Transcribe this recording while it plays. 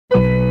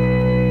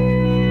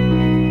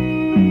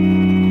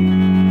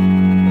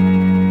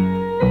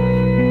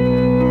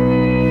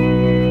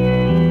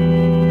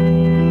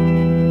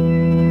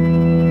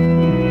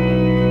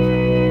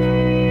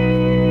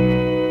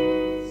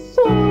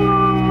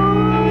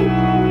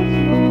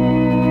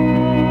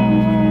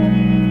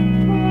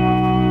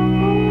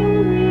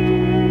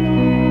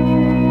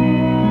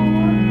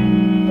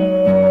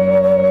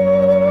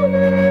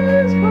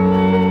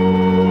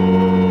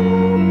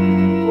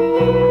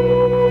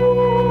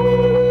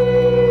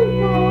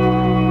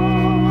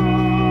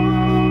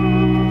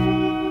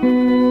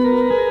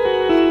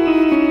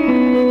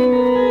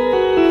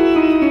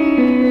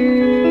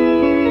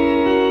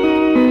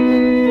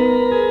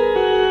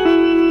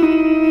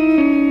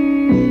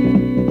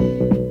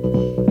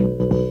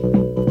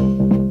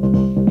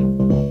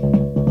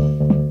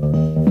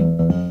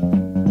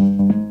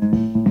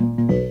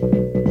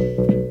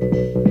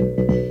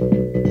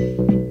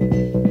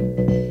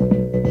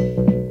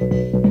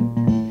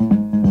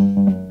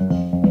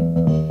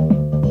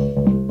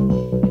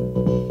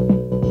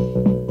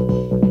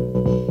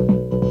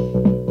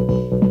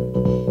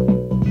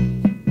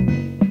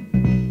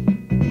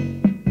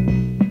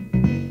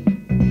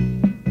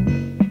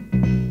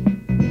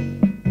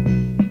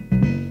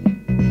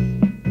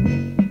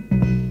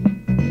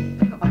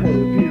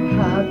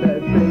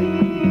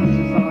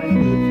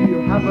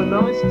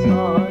nice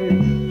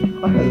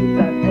time. I hope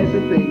that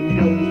everything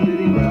goes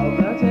really well,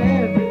 that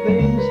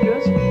everything's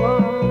just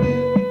fine.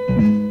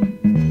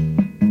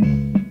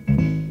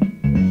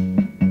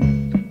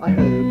 I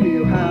hope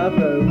you have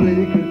a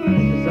really good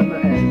Christmas and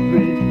that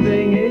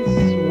everything is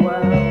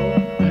swell.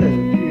 I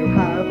hope you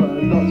have a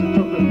lot of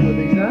chocolate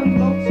goodies and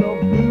lots of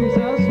booze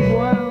as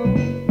well.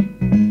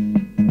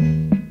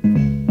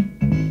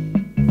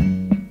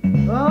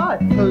 I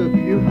hope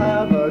you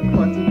have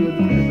quite a good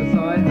Christmas.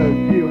 I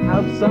hope you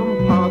have some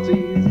parties.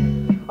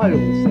 I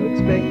also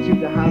expect you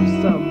to have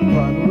some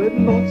fun with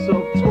lots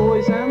of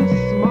toys and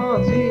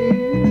smarties.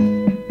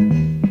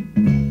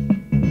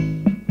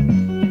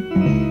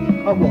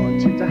 I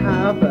want you to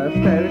have a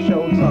fairish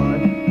old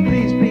time.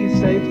 Please, please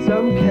save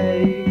some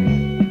cake.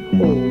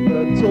 All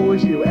the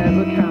toys you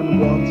ever can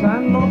want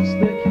and lots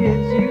the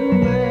kids you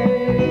make.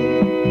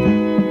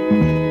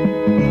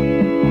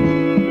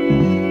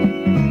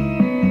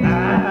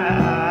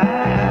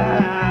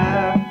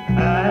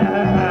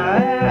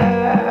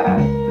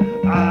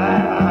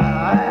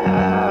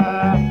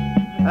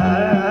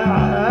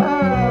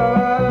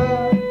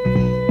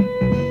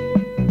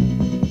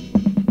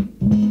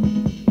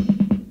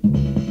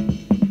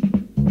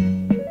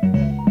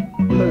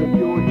 Hope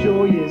your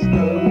joy is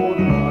no more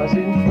than ours,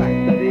 in fact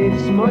that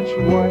it's much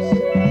worse.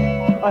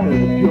 I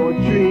hope your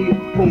tree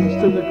falls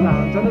to the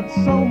ground and that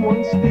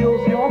someone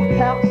steals your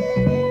purse.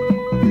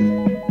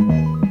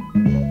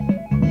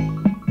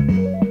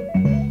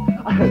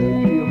 I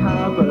hope you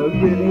have a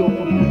really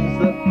awful Christmas,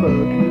 that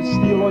burglars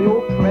steal all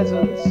your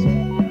presents.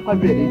 I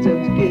really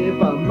don't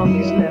give a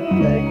monkey's left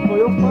leg for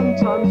your fun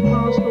times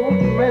past or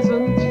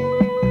present.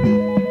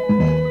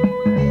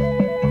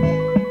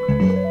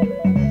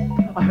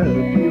 I hope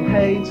you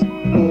hate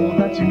all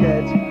that you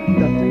get,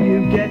 nothing you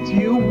get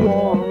you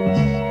want.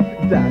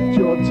 That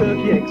your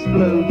turkey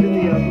explodes in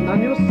the oven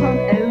and your son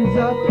ends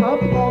up a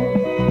pond.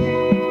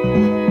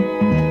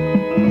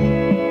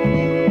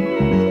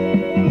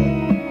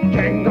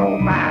 Jingle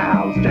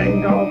bells,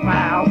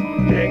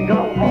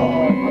 jingle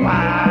all the way.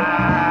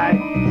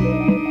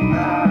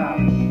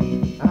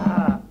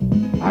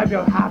 I hope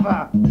you'll have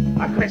a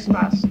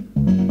Christmas,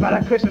 but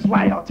a Christmas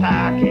where your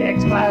turkey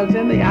explodes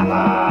in the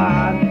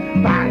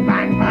oven. Bang,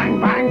 bang, bang,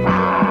 bang,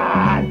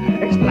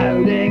 bang,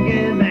 exploding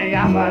in the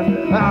oven.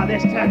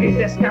 This turkey's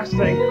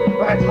disgusting.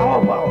 It's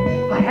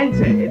horrible. I hate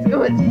it. It's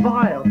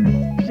vile.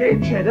 It's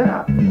putrid.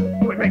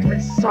 It makes me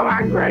so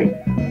angry.